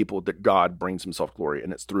and his people that God brings himself glory,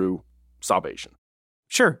 and it's through salvation.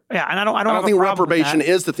 Sure. Yeah. And I don't I have don't think a problem with reprobation that.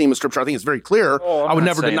 is the theme of Scripture. I think it's very clear. I would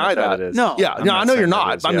never deny that. It is. No. Yeah, I'm no, not I know you're saying that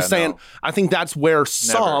not. it is. But I'm just saying, no. I think that's where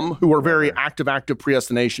some who are very active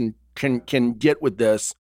predestination can get with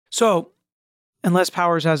this. So, unless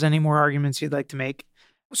Powers has any more arguments you'd like to make.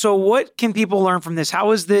 So what can people learn from this?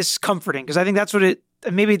 How is this comforting? Because I think that's what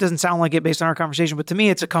maybe it doesn't sound like it based on our conversation, but to me,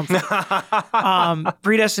 it's a comfort.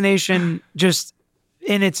 Predestination just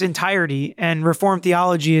in its entirety and Reformed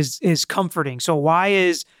theology is comforting. So why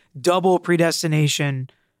is double predestination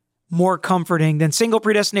more comforting than single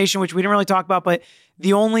predestination, which we didn't really talk about, but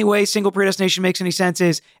the only way single predestination makes any sense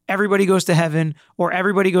is everybody goes to heaven or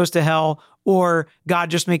everybody goes to hell, or God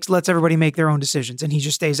just lets everybody make their own decisions and he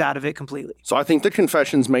just stays out of it completely. So I think the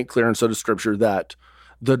confessions make clear, and so does Scripture, that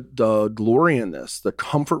the glory in this, the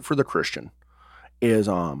comfort for the Christian is,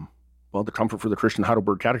 the comfort for the Christian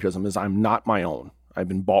Heidelberg Catechism is I'm not my own. I've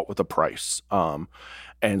been bought with a price.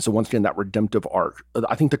 And so once again, that redemptive arc.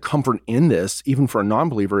 I think the comfort in this, even for a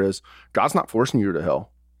non-believer, is God's not forcing you to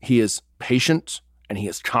hell. He is patient and he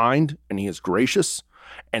is kind and he is gracious.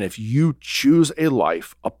 And if you choose a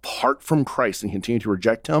life apart from Christ and continue to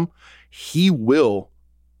reject him, he will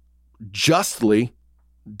justly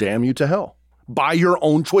damn you to hell by your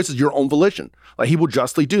own choices, your own volition. Like he will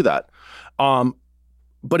justly do that.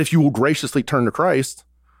 But if you will graciously turn to Christ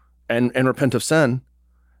and repent of sin,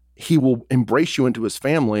 he will embrace you into his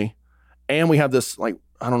family. And we have this, like,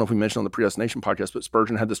 I don't know if we mentioned on the Predestination podcast, but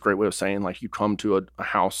Spurgeon had this great way of saying, like, you come to a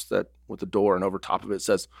house that with a door and over top of it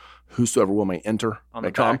says, whosoever will may enter,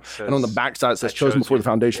 may come. And on the back side, it says, chosen before the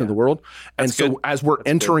foundation of the world. And so as we're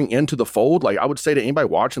entering into the fold, like I would say to anybody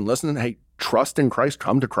watching, listening, hey, trust in Christ,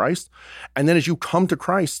 come to Christ. And then as you come to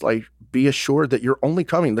Christ, like, be assured that you're only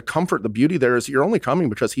coming. The comfort, the beauty there is you're only coming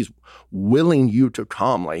because he's willing you to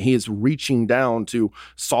come. Like he is reaching down to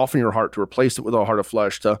soften your heart, to replace it with a heart of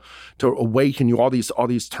flesh, to awaken you. All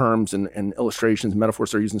these terms and illustrations, and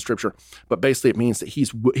metaphors that are used in Scripture. But basically, it means that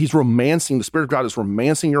he's romancing. The Spirit of God is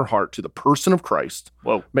romancing your heart to the person of Christ.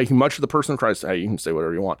 Whoa! Making much of the person of Christ. Hey, you can say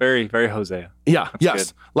whatever you want. Very, very Hosea. Yeah. That's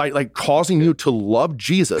yes. Good. Like causing you to love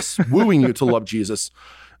Jesus, wooing you to love Jesus,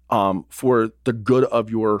 for the good of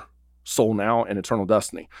your soul now and eternal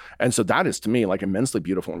destiny. And so that is to me like immensely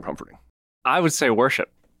beautiful and comforting. I would say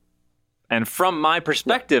worship. And from my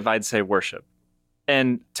perspective, I'd say worship.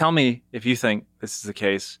 And tell me if you think this is the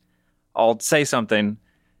case. I'll say something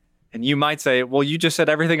and you might say, well, you just said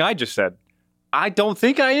everything I just said. I don't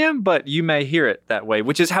think I am, but you may hear it that way,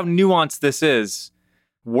 which is how nuanced this is.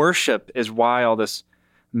 Worship is why all this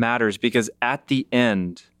matters, because at the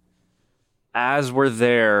end, as we're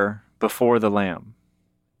there before the Lamb,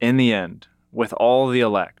 in the end, with all the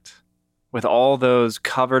elect, with all those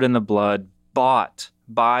covered in the blood, bought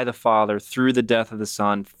by the Father through the death of the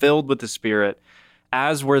Son, filled with the Spirit,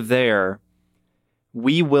 as we're there,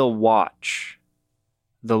 we will watch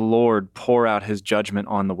the Lord pour out his judgment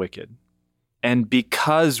on the wicked. And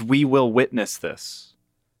because we will witness this,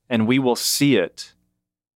 and we will see it,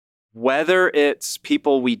 whether it's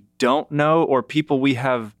people we don't know or people we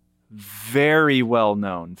have very well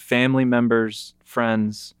known, family members,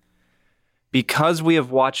 friends, because we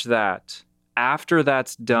have watched that, after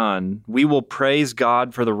that's done, we will praise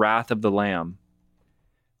God for the wrath of the Lamb.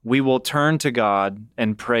 We will turn to God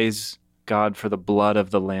and praise God for the blood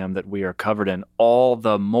of the Lamb that we are covered in, all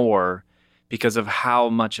the more because of how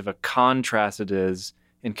much of a contrast it is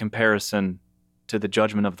in comparison to the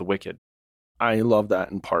judgment of the wicked. I love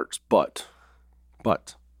that in parts, but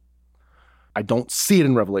I don't see it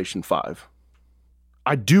in Revelation 5.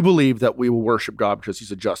 I do believe that we will worship God because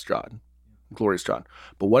he's a just God, glorious God.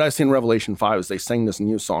 But what I see in Revelation 5 is they sing this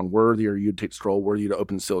new song, worthy are you to take the scroll, worthy to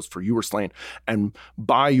open the seals, for you were slain. And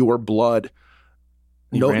by your blood,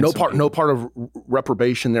 no part of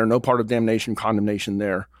reprobation there, no part of damnation, condemnation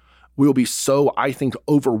there. We will be so, I think,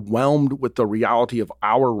 overwhelmed with the reality of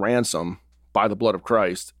our ransom by the blood of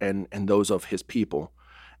Christ and those of his people.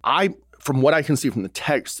 From what I can see from the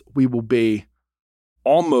text, we will be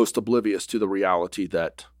almost oblivious to the reality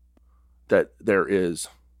that there is.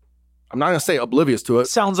 I'm not going to say oblivious to it.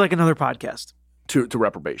 Sounds like another podcast. To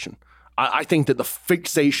reprobation. I think that the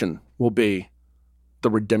fixation will be the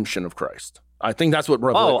redemption of Christ. I think that's what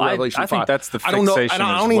Revelation 5. I think that's the fixation.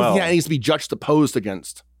 I don't even think that needs to be juxtaposed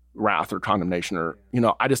against wrath or condemnation, or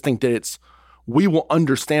I just think that we will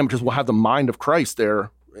understand because we'll have the mind of Christ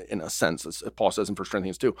there in a sense, as Paul says in 1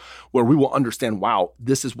 Corinthians 2, where we will understand, wow,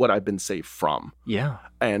 this is what I've been saved from. Yeah.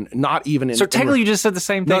 And not even in... So technically you just said the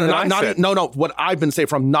same thing No, what I've been saved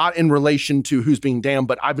from, not in relation to who's being damned,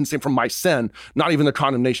 but I've been saved from my sin, not even the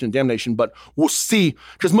condemnation and damnation, but we'll see,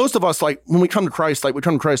 because most of us, like, when we come to Christ, like, we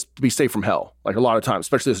come to Christ to be saved from hell, like, a lot of times,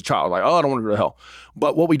 especially as a child, like, oh, I don't want to go to hell.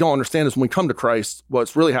 But what we don't understand is when we come to Christ,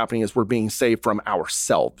 what's really happening is we're being saved from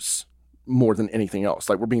ourselves more than anything else.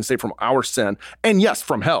 Like, we're being saved from our sin, and yes,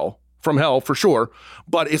 from hell for sure,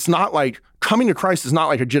 but it's not like coming to Christ is not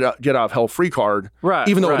like a get out of hell free card, right?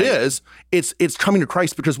 Even though it is, it's coming to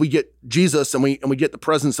Christ because we get Jesus and we get the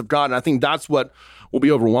presence of God, and I think that's what we'll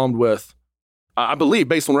be overwhelmed with. I believe,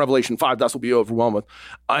 based on Revelation 5, that's what we'll be overwhelmed with,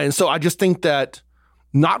 and so I just think that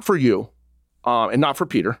not for you, and not for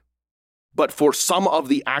Peter, but for some of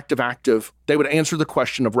the active, they would answer the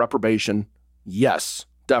question of reprobation. Yes.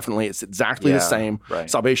 Definitely, it's exactly the same. Right.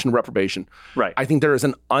 Salvation and reprobation. Right. I think there is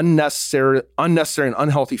an unnecessary and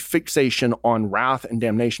unhealthy fixation on wrath and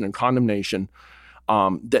damnation and condemnation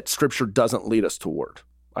that Scripture doesn't lead us toward.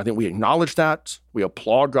 I think we acknowledge that. We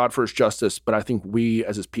applaud God for his justice, but I think we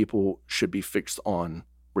as his people should be fixed on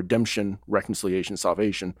redemption, reconciliation,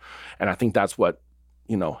 salvation. And I think that's what,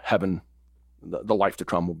 heaven, the life to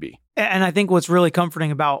come will be. And I think what's really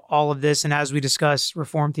comforting about all of this, and as we discuss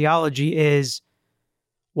Reformed theology, is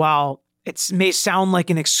while it may sound like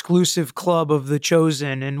an exclusive club of the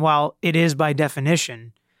chosen, and while it is by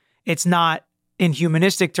definition, it's not in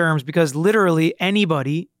humanistic terms, because literally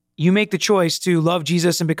anybody, you make the choice to love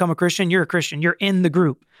Jesus and become a Christian, you're a Christian, you're in the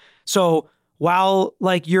group. So while,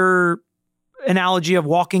 like, your analogy of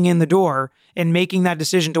walking in the door and making that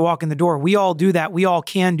decision to walk in the door, we all do that. We all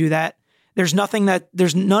can do that. There's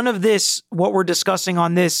none of this, what we're discussing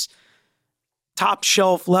on this top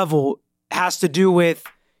shelf level, has to do with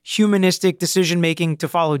humanistic decision-making to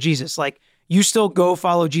follow Jesus. Like, you still go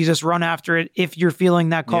follow Jesus, run after it if you're feeling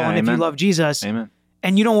that call, and if you love Jesus. Amen.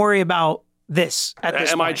 And you don't worry about this at this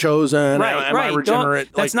point. Am I chosen? Right, am I regenerate?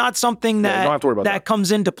 That's not something that, don't have to worry about that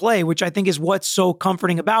comes into play, which I think is what's so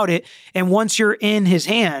comforting about it. And once you're in his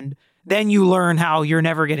hand, then you learn how you're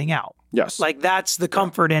never getting out. Yes. Like, that's the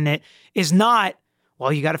comfort in it, is not,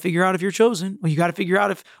 well, you got to figure out if you're chosen. Well, you got to figure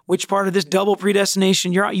out which part of this double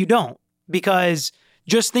predestination you're out. You don't, because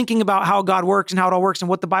just thinking about how God works and how it all works and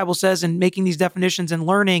what the Bible says and making these definitions and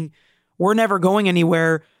learning, we're never going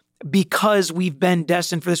anywhere because we've been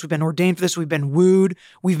destined for this. We've been ordained for this. We've been wooed.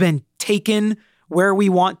 We've been taken where we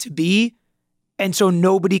want to be. And so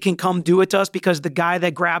nobody can come do it to us, because the guy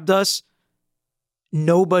that grabbed us,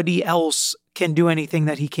 nobody else can do anything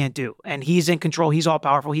that he can't do. And he's in control. He's all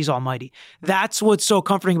powerful. He's almighty. That's what's so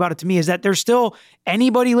comforting about it to me, is that there's still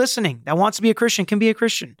anybody listening that wants to be a Christian can be a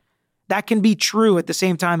Christian. That can be true at the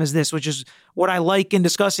same time as this, which is what I like in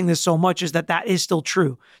discussing this so much, is that is still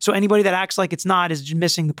true. So anybody that acts like it's not is just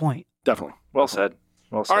missing the point. Definitely. Well said.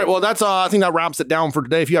 Well said. All right, well, that's I think that wraps it down for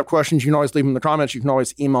today. If you have questions, you can always leave them in the comments. You can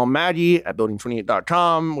always email Maggie at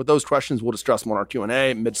building28.com. With those questions, we'll discuss them on our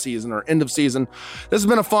Q&A, mid-season or end of season. This has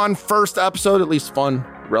been a fun first episode, at least fun,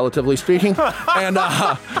 relatively speaking. And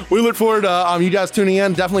we look forward to you guys tuning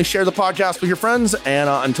in. Definitely share the podcast with your friends. And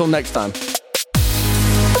until next time.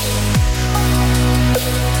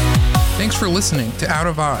 Thanks for listening to Out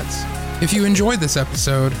of Odds. If you enjoyed this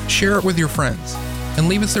episode, share it with your friends and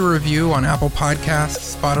leave us a review on Apple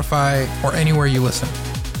Podcasts, Spotify, or anywhere you listen.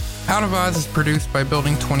 Out of Odds is produced by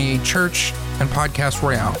Building 28 Church and Podcast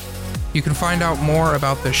Royale. You can find out more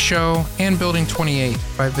about the show and Building 28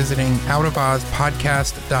 by visiting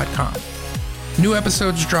outofozpodcast.com. New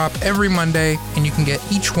episodes drop every Monday, and you can get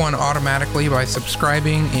each one automatically by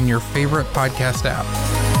subscribing in your favorite podcast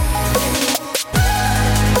app.